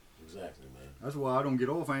 Exactly, man. That's why I don't get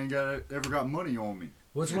off. I ain't ever got money on me.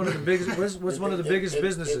 What's one of the biggest? What's one of the biggest And-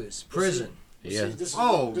 businesses? Prison. Yeah. See, this is,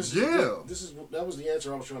 Oh, this is, yeah. That was the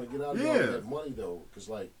answer I was trying to get out of Yeah. that money though, because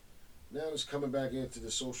like now it's coming back into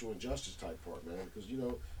the social injustice type part, man. Because you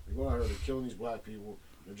know they're going out here, they're killing these black people.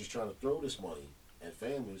 They're just trying to throw this money at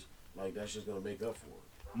families like that's just gonna make up for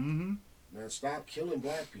it. Mm-hmm. Man, stop killing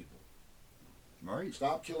black people. Right.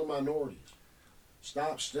 Stop killing minorities.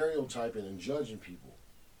 Stop stereotyping and judging people.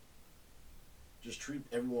 Just treat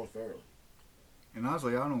everyone fairly. And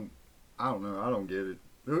honestly, I don't know. I don't get it.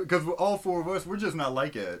 Because all 4 of us, we're just not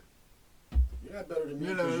like that. You're not better than me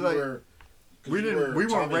You because know, you like, wear. we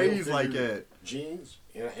weren't raised like that. Jeans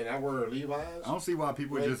and I wear Levi's. I don't see why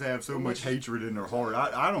people Like, just have so well, much hatred in their heart.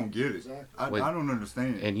 I don't get it. Exactly. I Wait. don't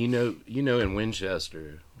understand. And you know, in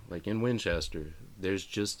Winchester, there's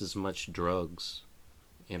just as much drugs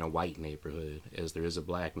in a white neighborhood as there is a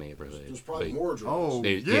black neighborhood. There's probably Like, more drugs. Oh,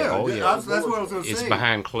 They- yeah, yeah, oh, yeah. That's what I was going to it's say.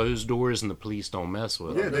 behind closed doors and the police don't mess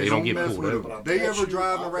with Yeah, them. they They don't don't get mess pulled with over. them. But I They bet ever you-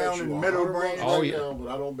 driving I bet around you in 100 Meadow bucks Branch? Oh, right yeah. now, but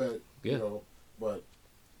I don't bet. Yeah. You know, but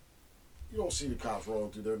you don't see the cops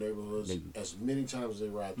rolling through their neighborhoods Nope. as many times as they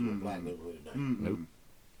ride through a black neighborhood at night. Nope.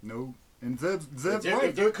 No. And Zeb's If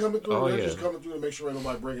right. they're coming through, Oh, they're yeah. just coming through to make sure ain't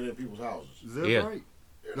nobody breaking in people's houses. Zeb's Yeah. right.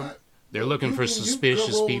 They're not. They're looking You for can- you can suspicious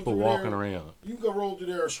come rolling people through walking there. around. You can go roll through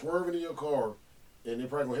there, swerving in your car, and they're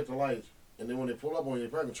probably gonna hit the lights. And then when they pull up on you, they're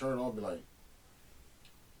probably gonna turn it on and be like,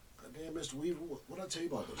 "God damn, Mr. Weaver, what I tell you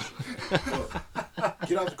about this shit? Look,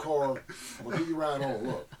 get out the car. I'm gonna give you a ride home.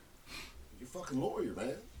 Look, you're a fucking lawyer,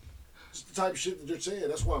 man. It's the type of shit that they're saying.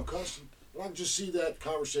 That's why I'm cussing. But I can just see that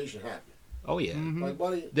conversation happen. Oh yeah, Like,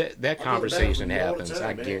 buddy, that I go to bat conversation for you all the happens. time,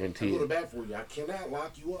 I man. guarantee I go to it. bat for you. I cannot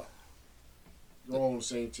lock you up. They're all on the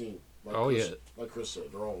same team. Like Oh, Chris, yeah. Like Chris said,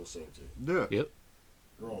 they're all on the same team. Yeah. Yep.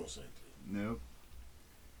 They're all on the same team. No.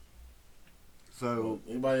 So,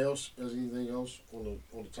 Anybody else has anything else on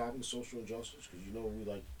the topic of social injustice? Because you know we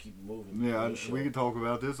like to keep it moving. yeah, on this show. we can talk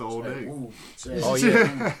about this all It's like, day. ooh, say- Oh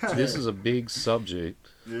yeah. say- This is a big subject.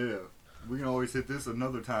 Yeah. We can always hit this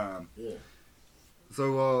another time. yeah.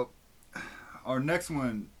 So, our next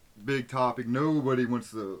one, big topic, nobody wants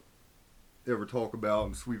to ever talk about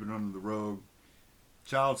and sweep it under the rug.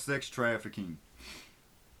 Child sex trafficking.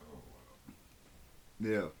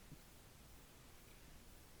 Yeah.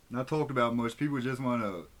 Not talked about much. People just want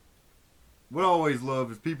to. What I always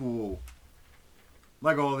love is people will,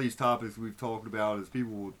 like all these topics we've talked about, is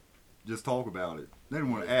people will just talk about it. They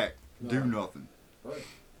don't want to act, do No. nothing. Right.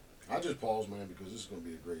 I just paused, man, because this is going to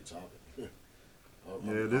be a great topic. Yeah,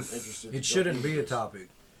 I'm this- interested to It jump shouldn't into be a this. topic.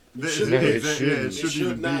 It It shouldn't No, be. it yeah, shouldn't. it It shouldn't should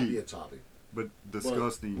even not be, be a topic. but But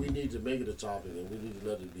disgusting. we need to make it a topic, and we need to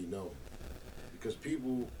let it be known, because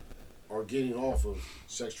people are getting off of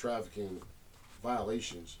sex trafficking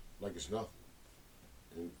violations like it's nothing.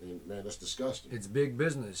 And man, that's disgusting. It's big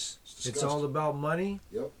business. It's It's all disgusting. about money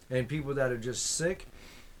Yep. and people that are just sick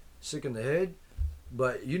in the head.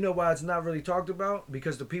 But you know why it's not really talked about?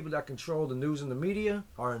 Because the people that control the news and the media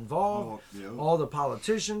are involved. Oh, yeah. All the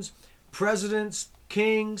politicians, presidents,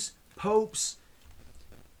 kings, popes,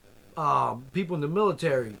 people in the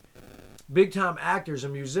military, big time actors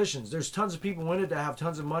and musicians. There's tons of people in it that have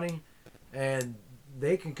tons of money, and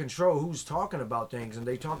they can control who's talking about things. And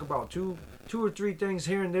they talk about two or three things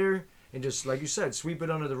here and there, and just like you said, sweep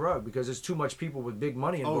it under the rug because there's too much people with big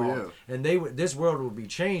money Oh, involved. And this world would be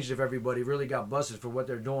changed if everybody really got busted for what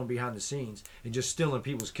they're doing behind the scenes and just stealing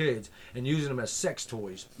people's kids and using them as sex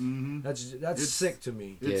toys. Mm-hmm. That's It's- sick to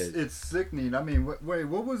me. It's sickening. I mean, wait,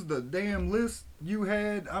 what was the damn list you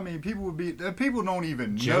had? I mean, people don't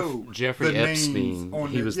even know Jeffrey the names Epstein. on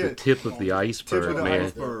He the- was yeah, the tip of the iceberg, the man.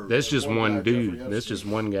 iceberg. That's just One one guy, dude. Jeffrey That's just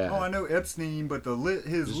Epstein. one guy. Oh, I know Epstein, but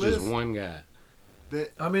his It's list. just one guy.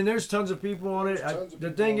 I mean, there's tons of people on it. There's tons of The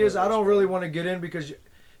people thing on is, it, I don't that's really right. want to get in because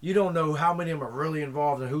you don't know how many of them are really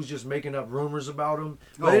involved and who's just making up rumors about them.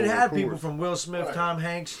 But Oh, it had of people course. from Will Smith, Right. Tom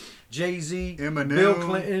Hanks, Jay-Z, Eminem. Bill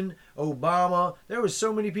Clinton, Obama. There was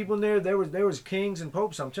so many people in there. There was kings and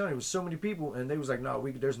popes. I'm telling you, there was so many people, and they was like, no,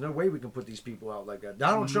 there's no way we can put these people out like that.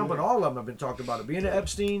 Donald Trump and all of them have been talked about it. Being the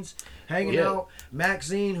Epsteins, hanging Yeah. out,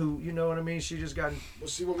 Maxine, who you know what I mean. She just got. But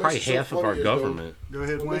see, what Probably makes it so half of our funny is, though, government. Go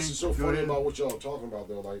ahead, What Wayne. makes it so Go funny ahead. about what y'all are talking about,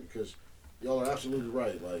 though, like, because y'all are absolutely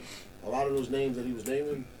right. Like, a lot of those names that he was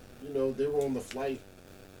naming, you know, they were on the flight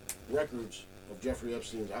records of Jeffrey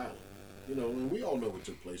Epstein's island. You know, and we all know what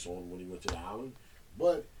took place on when he went to the island,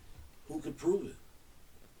 but who could prove it?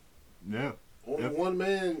 Yeah. Only Yep. one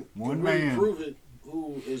man One can really man. prove it.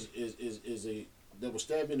 Who is a that was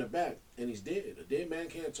stabbed in the back and he's dead. A dead man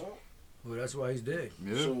can't talk. Well, that's why he's dead.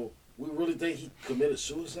 Yeah. So we really think he committed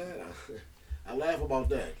suicide? I laugh about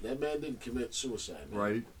that. That man didn't commit suicide, man.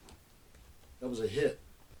 Right. That was a hit.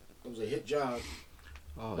 That was a hit job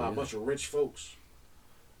Oh, by a yeah. bunch of rich folks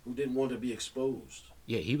who didn't want to be exposed.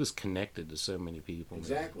 Yeah, he was connected to so many people. man.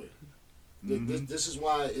 Exactly. Mhm. This is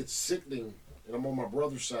why it's sickening, and I'm on my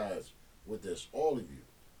brother's side with this. All of you,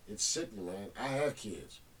 it's sickening, man. I have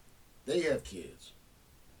kids. They have kids.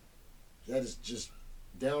 That is just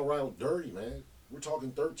downright dirty, man. We're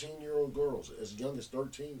talking 13-year-old girls, as young as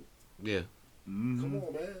 13. Yeah. Mm-hmm. Come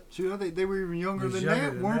on, man. Shoot, I think they were even younger He's than younger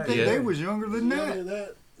that, than weren't that, they? yeah. They was younger than Younger that. than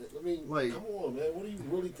that. I mean, Like- come on, man. What are you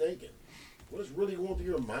really thinking? What is really going through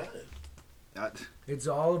your mind? It's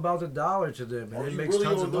all about the dollar to them, and Are it you makes really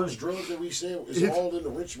tons on of those money. drugs that we say is It's- all in the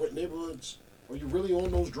rich neighborhoods? Are you really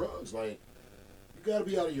on those drugs? Like, you got to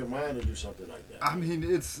be out of your mind to do something like that. I mean,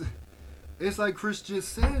 it's like Chris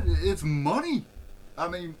just said. It's money. I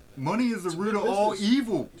mean, money is the It's a root good of all business.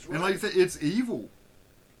 evil. He's And like I right. said, it's evil.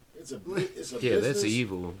 It's a Yeah, business. that's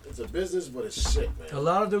evil. It's a business, but it's sick, man. A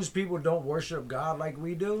lot of those people don't worship God like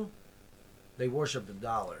we do. They worship the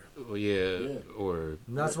dollar. Well, yeah, Yeah. or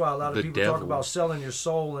And that's why a lot of The people talk devil. about selling your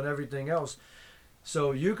soul and everything else.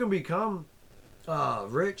 So you can become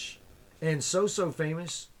rich and so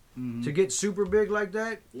famous Mhm. to get super big like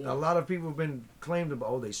that. Yeah. A lot of people have been claimed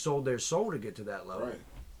about, they sold their soul to get to that level. Right.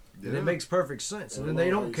 And Yeah. it makes perfect sense. And I then know they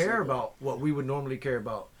how don't you say care that. about what we would normally care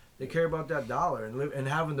about. They care about that dollar and live and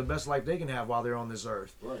having the best life they can have while they're on this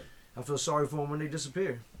earth. Right. I feel sorry for them when they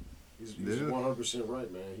disappear. He's Yeah. 100%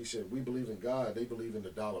 right, man. He said, we believe in God, they believe in the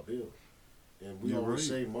dollar bill. And we You're always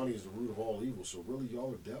right. say money is the root of all evil. So really,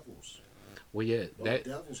 y'all are devils. well, yeah, Y'all that are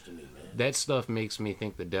devils to me, man. that stuff makes me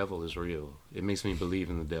think the devil is real. It makes me believe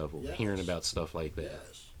in the devil. Yes. Hearing about stuff like that.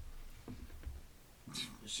 Yes.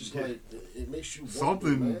 It's just like, it makes you wonder,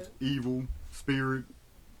 Something man. evil, spirit.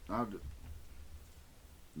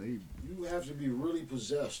 They You have to be really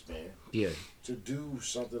possessed, man, Yeah, to do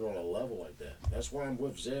something on a level like that. That's why I'm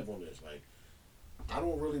with Zeb on this. Like, I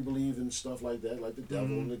don't really believe in stuff like that, like the devil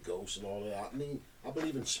Mhm. and the ghosts and all that. I mean, I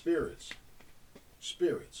believe in spirits.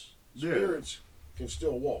 Spirits. Yeah. Spirits can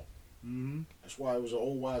still walk. hmm That's why it was an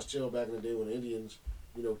old wise tale back in the day when the Indians,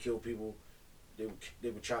 killed people. They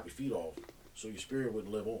would chop your feet off, so your spirit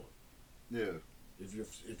wouldn't live on. Yeah.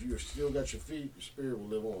 If you still got your feet, your spirit will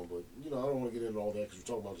live on. But I don't want to get into all that because we're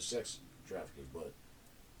talking about the sex trafficking. But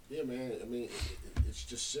yeah, man. I mean, it's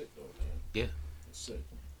just sick though, man. Yeah. It's sick.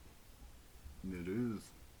 It is.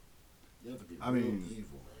 You have to be I real mean-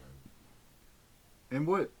 evil,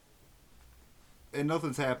 man. And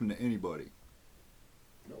nothing's happened to anybody.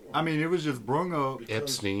 No one. I mean, it was just brung up because,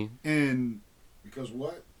 Epstein. and, Because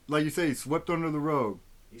what? like you say, swept under the rug.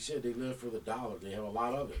 He said they live for the dollar. They have a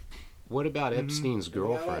lot of it. What about Mhm. Epstein's Yeah.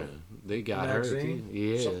 girlfriend? They got her Maxine? too.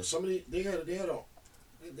 Yeah. Somebody they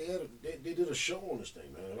did a show on this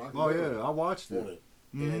thing, man. And I Oh remember yeah, I watched on it. it.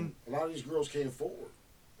 Mhm. And a lot of these girls came forward.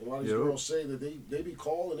 And a lot of these Yep. girls say that they be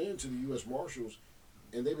calling in to the U.S. Marshals,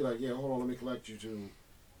 and they be like, yeah, hold on, let me collect you too.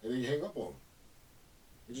 And they hang up on them.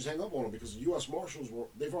 They just hang up on them because the U.S. Marshals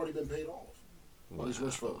they've already been paid off by these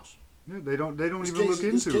rich folks. Yeah, they don't even This look this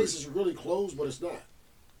into case it. is really closed, but it's not.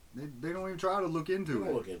 They don't even try to look They into don't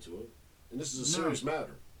it. look into it. And this is a No. serious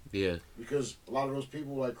matter Yeah. because a lot of those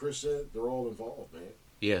people, like Chris said, they're all involved, man.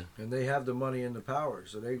 Yeah. And they have the money and the power.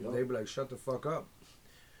 So they Yup. be like, shut the fuck up.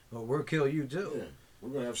 Well, we'll kill you too. Yeah, we're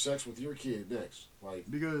gonna have sex with your kid next. Like it's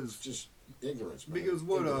Because just ignorance, man. Because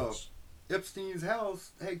what, Ignorance. Epstein's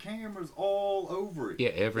house had cameras all over it. Yeah.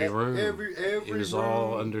 Every room. Every it was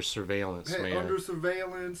all room under surveillance, had man. under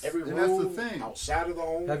surveillance. Every and room that's the thing. outside of the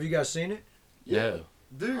home. Have you guys seen it? Yeah. No.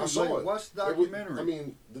 Dude, I saw like, it. watch the It would- documentary. I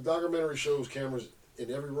mean, the documentary shows cameras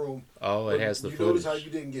in every room. Oh, it but has the you footage. notice how you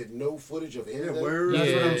didn't get no footage of anything? where- That's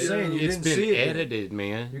yeah, what I'm saying. You it's didn't been see it. edited,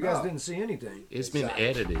 man. You guys No. didn't see anything. It's Exactly. been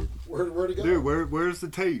edited. Where'd it go? Dude, where's the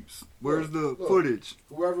tapes? Where's the Look. footage?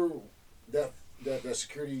 Whoever that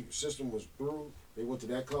security system was through, they went to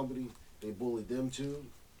that company. They bullied them too.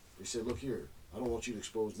 They said, "Look here, I don't want you to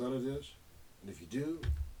expose none of this, and if you do,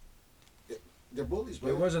 they're bullies,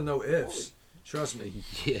 man." There wasn't no ifs. Trust me.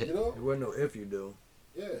 Yeah. You know? There wasn't no if you do.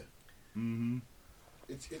 Yeah. Mm-hmm.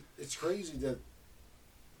 It's crazy that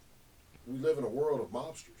we live in a world of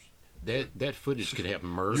mobsters. That footage could have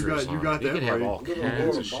murders got on that it. It could have right. all We live in a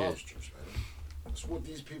world kinds of of shit. mobsters, man. That's what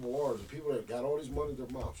these people are. The people that got all this money, they're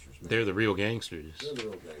mobsters, man. They're the real gangsters. They're the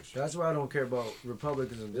real gangsters. That's why I don't care about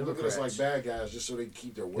Republicans and They look at us Democrats. like bad guys just so they can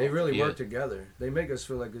keep their wealth. They really Yeah. work together. They make us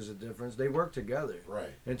feel like there's a difference. They work together. Right.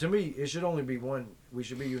 And to me, it should only be one. We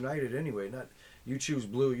should be united anyway. Not you choose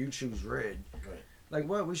blue, you choose red. Right. Like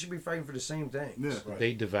what? We should be fighting for the same thing. Yeah. Right.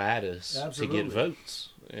 They divide us Absolutely. to get votes,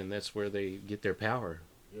 and that's where they get their power.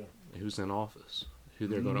 Yeah. Who's in office, who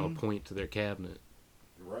they're going Mhm. to appoint to their cabinet.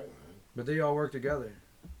 You're right, man. But they all work together.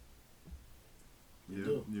 Yeah,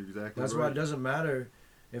 do. you're exactly That's right. why it doesn't matter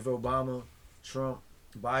if Obama, Trump,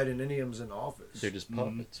 Biden, any of them's in office. They're just Mhm.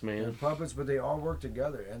 puppets, They're man. puppets, but they all work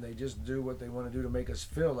together, and they just do what they want to do to make us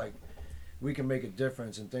feel like we can make a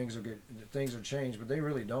difference and things are changed. But they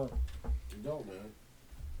really don't. You don't, man.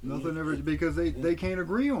 Nothing ever because they can't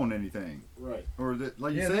agree on anything, Right. or that,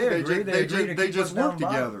 like you Yeah, said, they they agree. just They they agree just, to they keep just us down work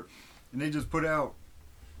bottom. together, and they just put out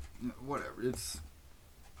whatever. It's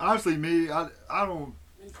honestly me. I don't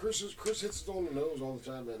I mean, Chris hits it on the nose all the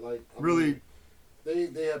time, man. Like I really.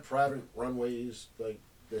 mean, they have private runways. Like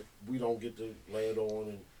that we don't get to land on.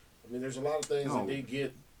 And I mean, there's a lot of things that they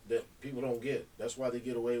get that people don't get. That's why they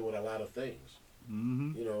get away with a lot of things.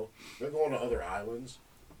 Mm-hmm. You know, they're going to other islands.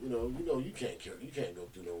 You know, you can't go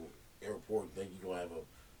through no airport and think you're gonna have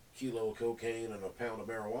a kilo of cocaine and a pound of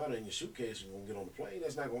marijuana in your suitcase and you're gonna get on the plane.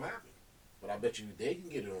 That's not gonna happen. But I bet you they can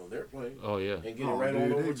get it on their plane. Oh yeah. And get it right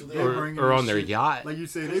on over to Or on their shit. yacht. Like you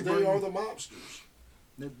said, They bring are the mobsters.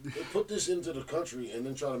 They put this into the country and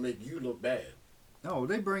then try to make you look bad. No,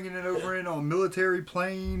 they bringing it over in on military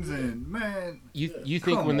planes and man. You think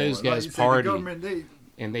come when on. those Like guys you said, the party government,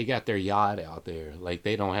 and they got their yacht out there, like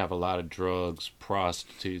they don't have a lot of drugs,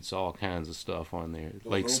 prostitutes, all kinds of stuff on there,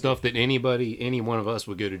 like stuff that any one of us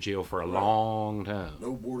would go to jail for a long time.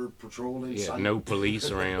 No border patrol in Yeah, sight. no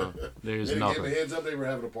police around. There's They nothing. gave a heads up they were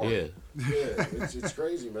having a party. Yeah. Yeah, it's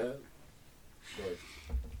crazy, man. But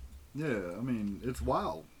yeah, I mean it's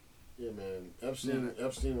wild. yeah, man.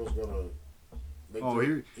 Epstein was gonna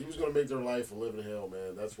make he was gonna make their life a living hell,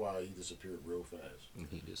 man. That's why he disappeared real fast. And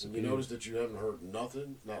he And disappeared. you notice that you haven't heard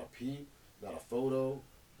nothing, not a peep, not a photo,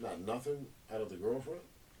 not nothing out of the girlfriend.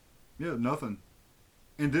 Yeah, nothing.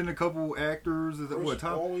 And then a couple actors. Chris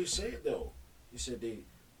always said though. He said the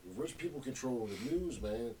rich people control the news,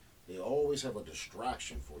 man. They always have a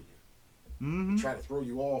distraction for you. Mm-hmm. Try to throw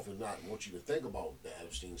you off and not want you to think about the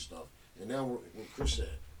Epstein stuff. And now, what Chris said,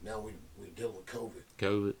 now we're dealing with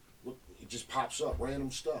COVID. Look, it just pops up, random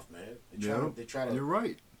stuff, man. They try to You're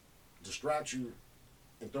right. distract you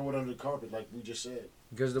and throw it under the carpet, like we just said.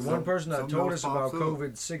 Because the one person that told us about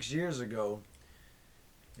COVID 6 years ago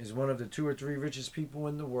is one of the 2 or 3 richest people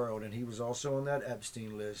in the world, and he was also on that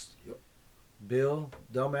Epstein list. Yep. Bill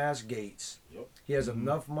Dumbass Gates. Yep. He has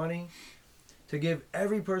enough money to give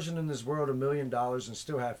every person in this world $1 million and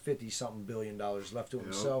still have 50-something billion dollars left to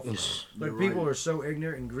himself. But You're people right. are so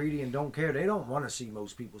ignorant and greedy and don't care. They don't want to see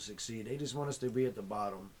most people succeed. They just want us to be at the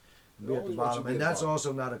bottom. They always want you to be And at the that's bottom.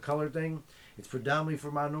 also not a color thing. It's predominantly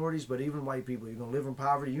for minorities, but even white people. You're going to live in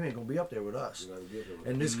poverty, you ain't going to be up there with us. You gotta get there with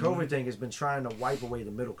And it. this COVID thing has been trying to wipe away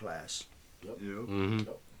the middle class. Yep. Mm-hmm.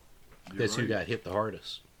 Yep. That's who right. got hit the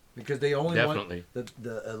hardest. Because they only Definitely. want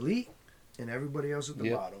the elite and everybody else at the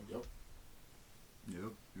Yep. bottom. Yep.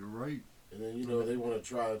 You're right. And then they want to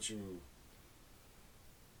try to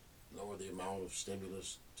lower the amount of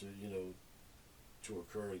stimulus to to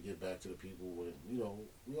occur to get back to the people when we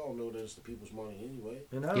all know that it's the people's money anyway.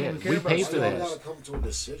 And I don't Yeah, even care we about pay Why for y'all that. gotta come to a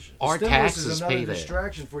decision? Our Stimulus taxes is another pay that.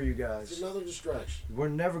 distraction for you It's guys. another distraction. We're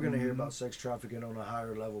never going to hear about sex trafficking on a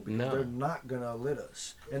higher level because No. they're not going to let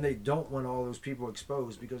us. And they don't want all those people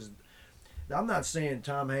exposed because I'm not saying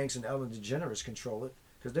Tom Hanks and Ellen DeGeneres control it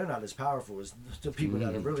because they're not as powerful as the people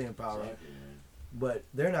that are really in power. Exactly, man. But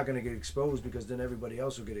they're not going to get exposed because then everybody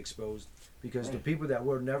else will get exposed because the people that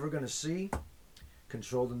we're never going to see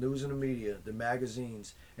control the news and the media, the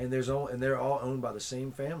magazines, and they're all owned by the same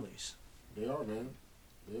families. They are, man.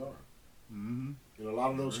 They are. Mm-hmm. And a lot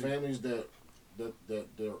of those families that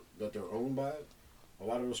they're owned by, a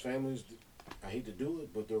lot of those families, I hate to do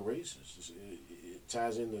it, but they're racist. It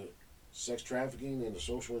ties into sex trafficking and the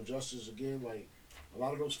social injustice again. Like a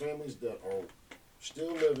lot of those families that are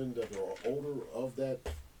still living, that are older of that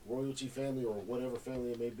royalty family or whatever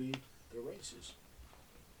family it may be, they're racist.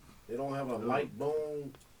 They don't have a light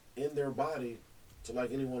bone in their body to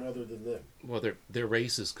like anyone other than them. Well, they're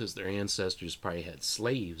racist because their ancestors probably had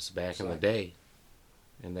slaves back in the Exactly. day,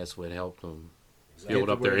 and that's what helped them Exactly. build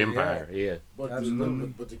up their Get to where empire. Yeah. But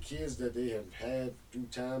Absolutely. but the kids that they have had through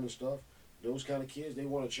time and stuff, those kind of kids, they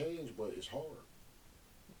want to change, but it's hard.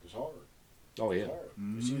 It's hard. Oh yeah. It's hard.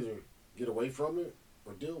 It's either get away from it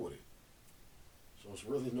or deal with it. So it's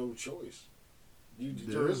really no choice.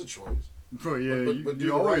 There is a choice. But yeah, but do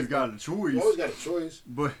you the always right got a choice. You always got a choice,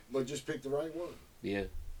 But but just pick the right one. Yeah. yeah,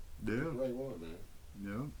 The right one, man.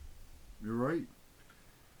 yeah, you're right.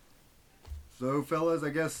 So, fellas, I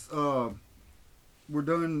guess we're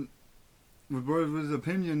done with brothers'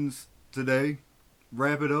 opinions today.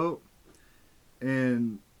 Wrap it up,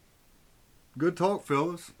 and good talk,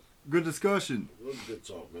 fellas. Good discussion. It was a good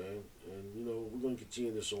talk, man. And we're gonna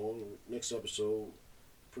continue this on next episode.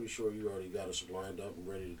 Pretty sure you already got us lined up and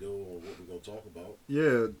ready to go on what we're gonna talk about.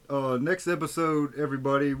 Yeah, next episode,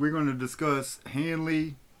 everybody, we're going to discuss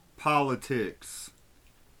Hanley politics.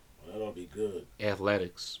 Well, that'll be good.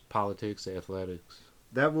 Athletics, politics, athletics.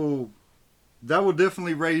 That will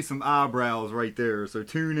definitely raise some eyebrows right there. So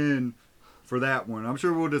tune in for that one. I'm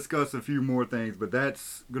sure we'll discuss a few more things, but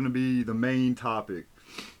that's going to be the main topic.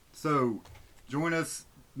 So join us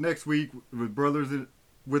next week with Brothers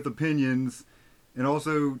with Opinions. And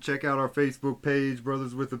also check out our Facebook page,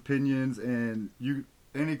 Brothers with Opinions. And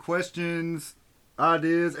any questions,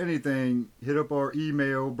 ideas, anything, hit up our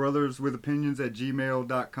email,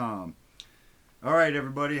 brotherswithopinions@gmail.com. All right,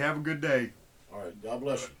 everybody, have a good day. All right, God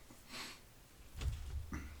bless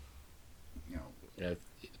you.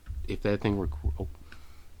 If that thing were...